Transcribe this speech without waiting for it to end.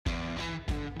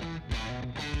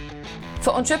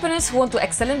For entrepreneurs who want to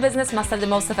excel in business, master the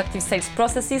most effective sales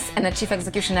processes, and achieve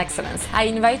execution excellence, I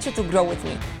invite you to grow with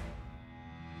me.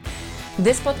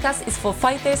 This podcast is for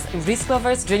fighters, risk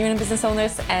lovers, genuine business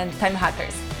owners, and time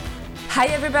hackers. Hi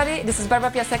everybody, this is Barbara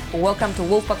Piasek. Welcome to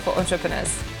Wolfpack for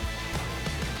Entrepreneurs.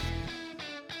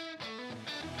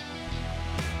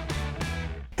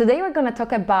 Today we're going to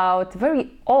talk about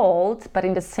very old, but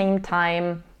in the same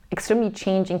time, extremely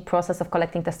changing process of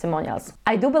collecting testimonials.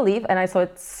 I do believe, and I saw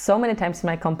it so many times in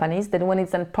my companies, that when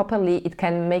it's done properly, it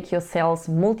can make your sales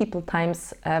multiple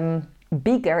times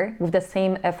bigger with the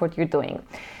same effort you're doing.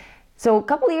 So a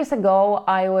couple of years ago,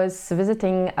 I was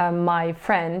visiting my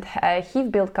friend. He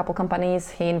built a couple companies,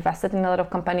 he invested in a lot of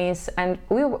companies, and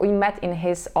we met in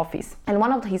his office. And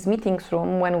one of his meetings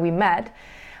room when we met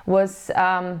was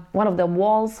one of the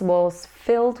walls was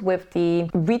filled with the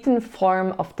written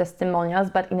form of testimonials,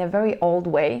 but in a very old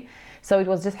way. So it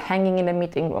was just hanging in a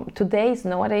meeting room.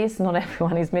 Nowadays, not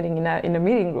everyone is meeting in a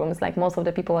meeting rooms. Like most of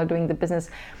the people are doing the business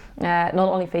not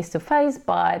only face to face,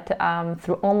 but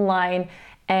through online.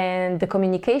 And the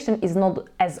communication is not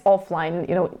as offline.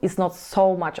 It's not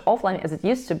so much offline as it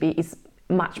used to be. It's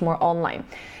much more online.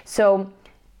 So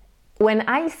when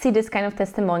I see this kind of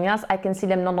testimonials, I can see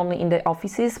them not only in the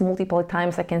offices, multiple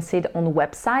times I can see it on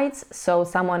websites. So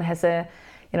someone has a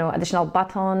additional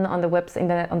button on the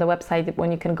website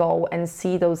when you can go and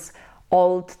see those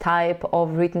old type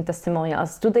of written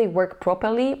testimonials. Do they work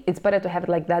properly? It's better to have it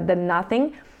like that than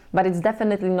nothing, but it's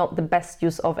definitely not the best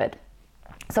use of it.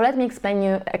 So let me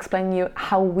explain you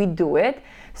how we do it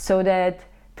so that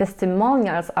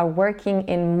testimonials are working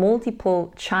in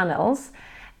multiple channels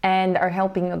and are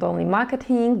helping not only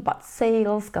marketing, but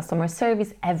sales, customer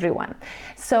service, everyone.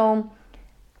 So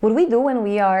what we do when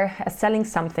we are selling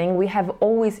something, we have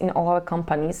always in all our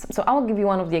companies. So I'll give you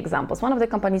one of the examples. One of the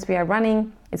companies we are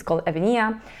running, it's called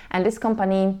Evenia. And this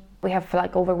company, we have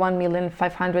like over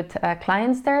 1,500,000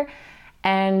 clients there.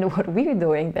 And what we're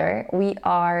doing there, we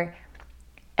are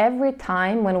every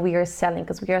time when we are selling,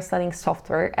 because we are selling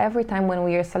software, every time when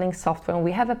we are selling software,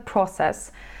 we have a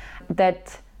process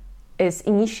that is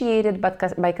initiated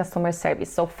by customer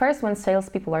service. So first, when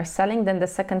salespeople are selling, then the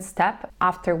second step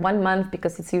after 1 month,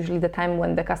 because it's usually the time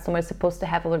when the customer is supposed to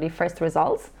have already first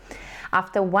results.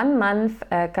 After 1 month,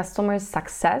 customer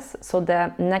success, so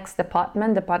the next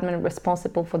department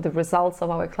responsible for the results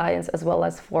of our clients, as well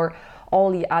as for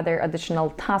all the other additional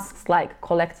tasks like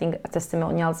collecting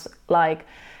testimonials, like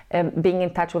being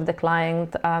in touch with the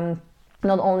client,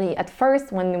 not only at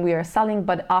first when we are selling,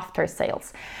 but after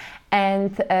sales.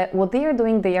 And what they are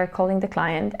doing, they are calling the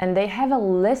client and they have a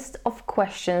list of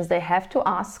questions they have to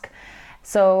ask.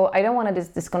 So I don't want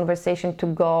this conversation to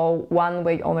go one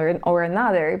way or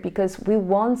another, because we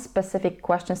want specific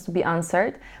questions to be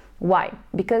answered. Why?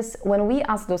 Because when we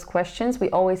ask those questions, we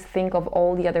always think of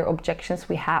all the other objections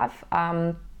we have,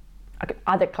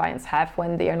 other clients have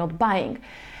when they are not buying.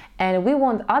 And we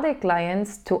want other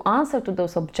clients to answer to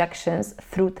those objections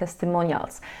through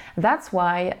testimonials. That's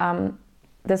why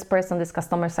this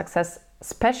customer success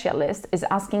specialist, is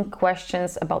asking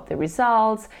questions about the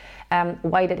results.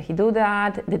 Why did he do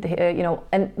that?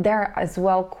 And there are as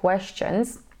well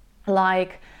questions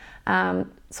like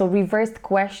reversed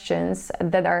questions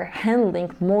that are handling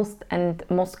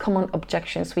most common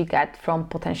objections we get from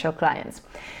potential clients.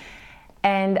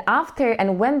 And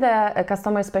when the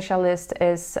customer specialist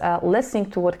is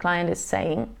listening to what client is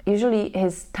saying, usually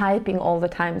he's typing all the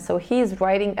time. So he is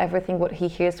writing everything what he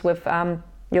hears with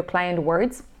your client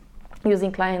words, using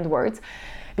client words,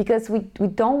 because we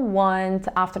don't want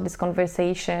after this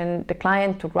conversation the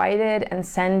client to write it and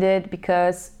send it,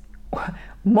 because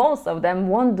most of them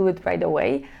won't do it right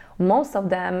away. Most of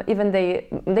them, even they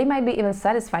might be even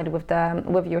satisfied with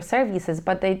your services,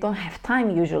 but they don't have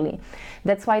time usually.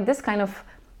 That's why this kind of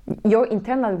your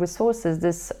internal resources,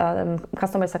 this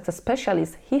customer success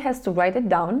specialist, he has to write it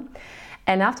down.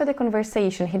 And after the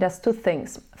conversation, he does two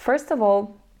things. First of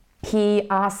all, he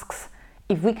asks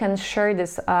if we can share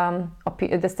this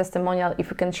testimonial, if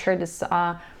we can share this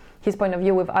his point of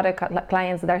view with other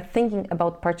clients that are thinking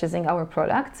about purchasing our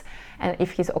products, and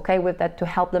if he's okay with that, to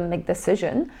help them make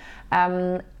decision.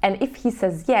 And if he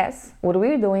says yes, what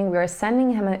we're doing, we are sending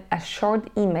him a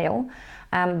short email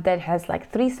that has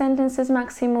like 3 sentences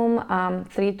maximum,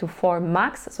 3 to 4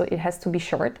 max, so it has to be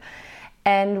short.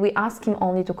 And we ask him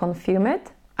only to confirm it,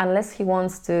 unless he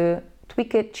wants to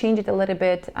tweak it, change it a little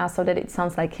bit so that it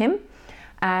sounds like him.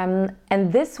 And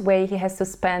this way he has to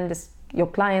your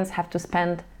clients have to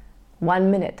spend 1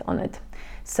 minute on it.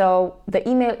 So the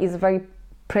email is very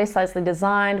precisely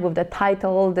designed with the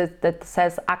title that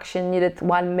says action needed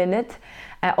 1 minute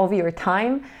of your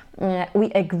time.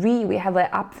 We agree, we have an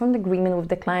upfront agreement with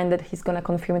the client that he's going to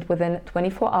confirm it within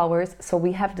 24 hours. So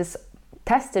we have this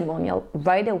testimonial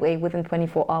right away within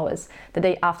 24 hours, the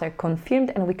day after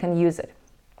confirmed, and we can use it.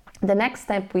 The next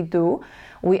step we do,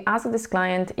 we ask this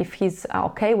client if he's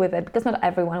okay with it, because not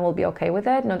everyone will be okay with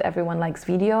it. Not everyone likes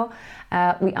video.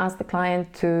 We ask the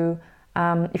client to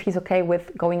if he's okay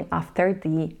with going after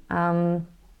the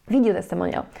video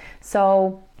testimonial.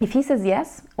 So if he says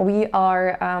yes, we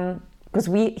are because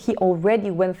he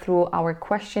already went through our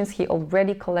questions, he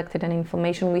already collected an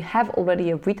information, we have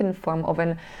already a written form of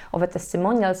a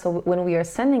testimonial. So when we are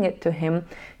sending it to him,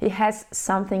 he has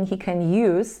something he can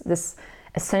use, this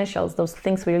essentials, those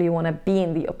things we really want to be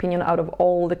in the opinion out of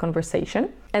all the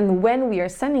conversation. And when we are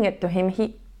sending it to him,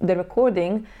 the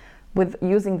recording with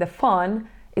using the phone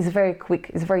is very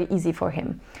quick, it's very easy for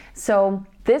him. So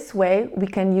this way we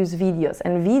can use videos,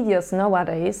 and videos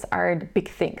nowadays are the big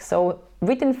thing. So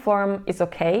written form is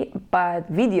okay, but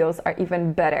videos are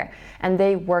even better, and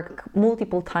they work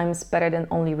multiple times better than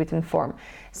only written form.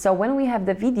 So when we have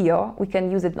the video, we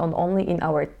can use it not only in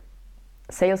our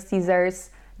sales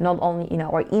teasers, not only in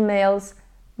our emails,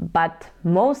 but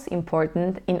most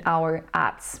important in our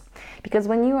ads. Because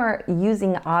when you are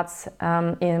using ads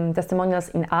in testimonials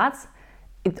in ads,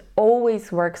 it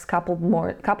always works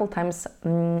couple times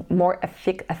more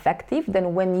effective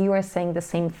than when you are saying the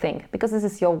same thing, because this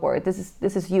is your word, this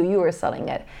is you are selling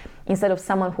it, instead of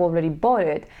someone who already bought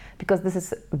it, because this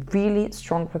is really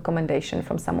strong recommendation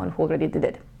from someone who already did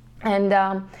it. And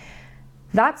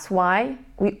that's why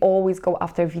we always go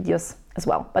after videos as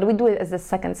well, but we do it as the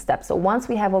second step. So once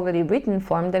we have already written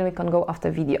form, then we can go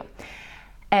after video.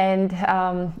 And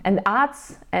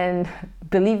ads, and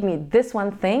believe me, this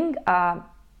one thing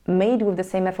made with the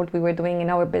same effort we were doing in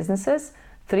our businesses,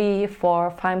 3,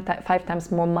 4, 5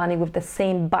 times more money with the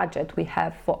same budget we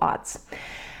have for ads.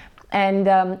 And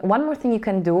one more thing you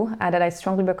can do that I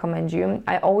strongly recommend you,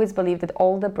 I always believe that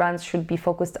all the brands should be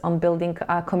focused on building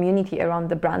a community around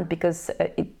the brand, because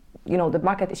the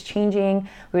market is changing.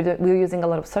 We're using a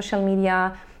lot of social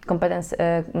media competence.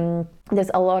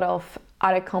 There's a lot of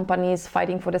other companies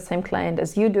fighting for the same client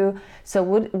as you do. So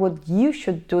what you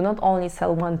should do, not only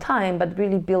sell one time, but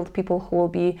really build people who will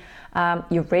be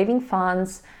your raving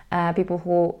fans, people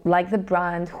who like the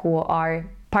brand, who are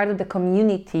part of the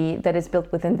community that is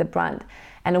built within the brand.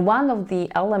 And one of the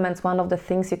elements, one of the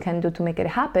things you can do to make it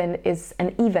happen is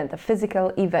an event, a physical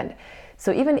event.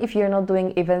 So even if you're not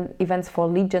doing events for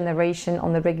lead generation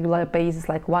on a regular basis,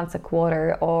 like once a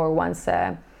quarter or once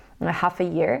a half a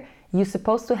year, you're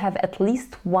supposed to have at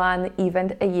least one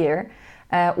event a year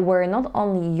where not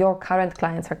only your current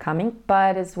clients are coming,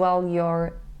 but as well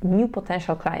your new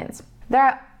potential clients. There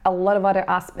are a lot of other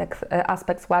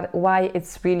aspects why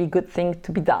it's really good thing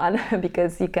to be done,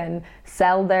 because you can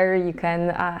sell there, you can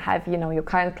have your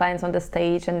current clients on the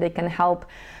stage, and they can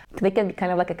be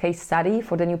kind of like a case study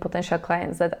for the new potential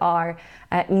clients that are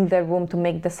in the room to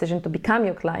make decision to become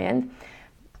your client.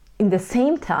 In the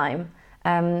same time,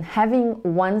 having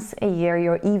once a year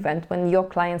your event when your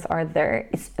clients are there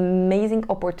is amazing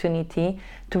opportunity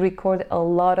to record a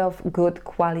lot of good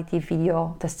quality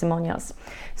video testimonials.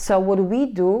 So what we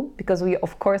do, because we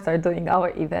of course are doing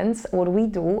our events, what we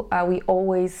do, we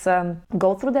always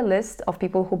go through the list of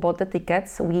people who bought the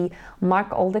tickets. We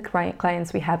mark all the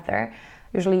clients we have there.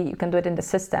 Usually you can do it in the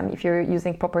system if you're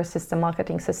using proper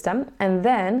marketing system, and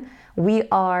then we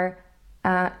are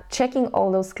checking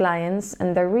all those clients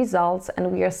and their results,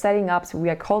 and we are setting up, so we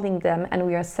are calling them and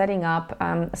we are setting up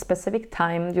a specific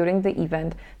time during the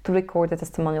event to record a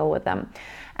testimonial with them.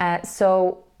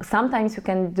 So sometimes you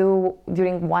can do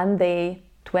during one day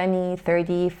 20,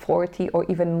 30, 40 or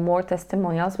even more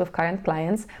testimonials with current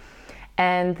clients,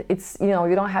 and it's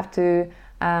you don't have to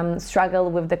struggle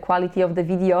with the quality of the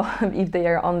video if they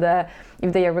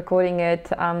are recording it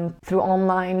through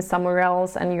online somewhere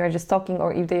else and you're just talking,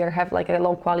 or if they have like a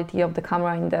low quality of the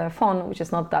camera in the phone, which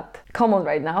is not that common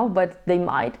right now, but they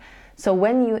might. So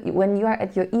when you are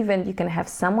at your event, you can have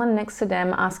someone next to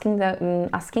them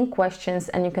asking questions,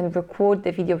 and you can record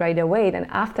the video right away. Then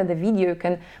after the video, you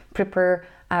can prepare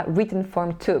written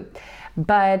form too.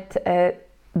 But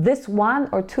this 1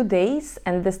 or 2 days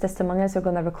and these testimonials you're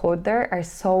going to record there are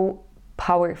so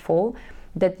powerful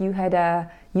that you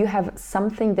have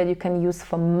something that you can use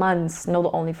for months, not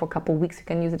only for a couple of weeks. You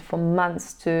can use it for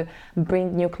months to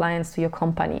bring new clients to your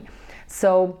company.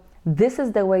 So this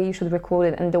is the way you should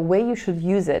record it, and the way you should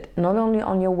use it, not only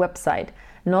on your website,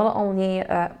 not only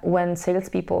when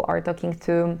salespeople are talking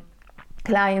to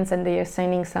clients and they are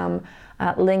sending some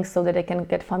links so that they can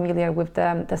get familiar with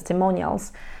the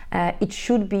testimonials. It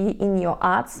should be in your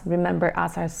ads. Remember,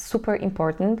 ads are super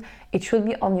important. It should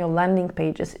be on your landing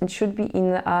pages. It should be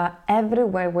in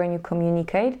everywhere when you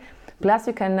communicate. Plus,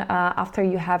 you can, after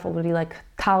you have already like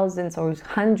thousands or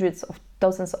hundreds of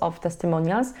thousands of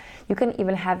testimonials, you can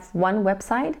even have one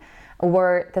website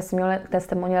where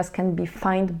testimonials can be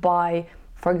found by,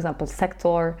 for example,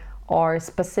 sector or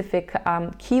specific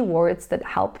keywords that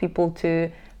help people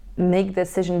to make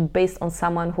decision based on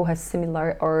someone who has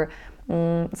similar or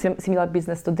similar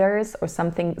business to theirs, or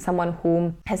someone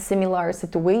who has similar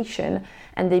situation,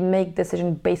 and they make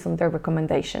decision based on their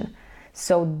recommendation.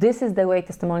 So this is the way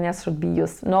testimonials should be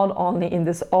used, not only in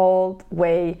this old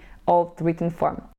way, old written form.